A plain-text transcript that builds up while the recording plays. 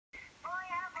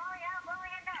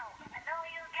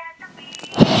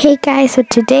Hey guys, so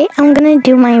today I'm gonna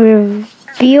do my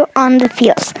review on the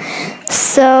feels.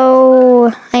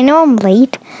 So I know I'm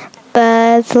late,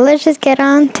 but let's just get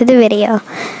on to the video.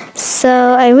 So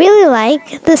I really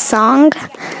like the song.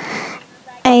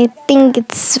 I think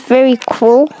it's very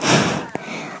cool.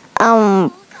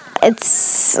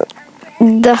 It's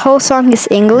the whole song is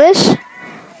English,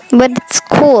 but it's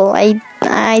cool. I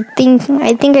think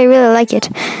I really like it.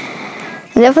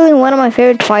 Definitely one of my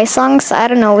favorite Twice songs. I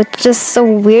don't know, it's just so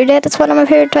weird that it's one of my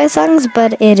favorite Twice songs,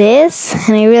 but it is,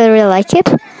 and I really like it.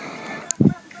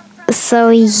 So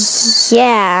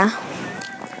yeah,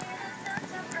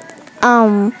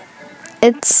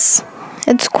 it's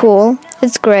cool.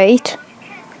 It's great.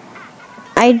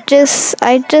 I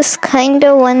just kind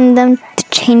of want them to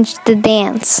change the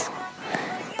dance.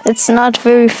 It's not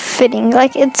very fitting.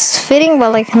 Like, it's fitting,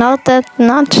 but like not at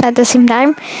the same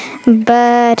time.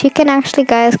 But you can actually,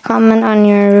 guys, comment on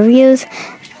your reviews,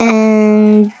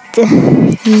 and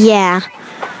yeah.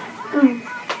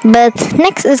 But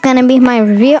next is gonna be my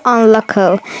review on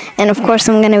Loco, and of course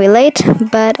I'm gonna be late.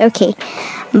 But okay,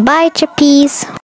 bye, cheppies.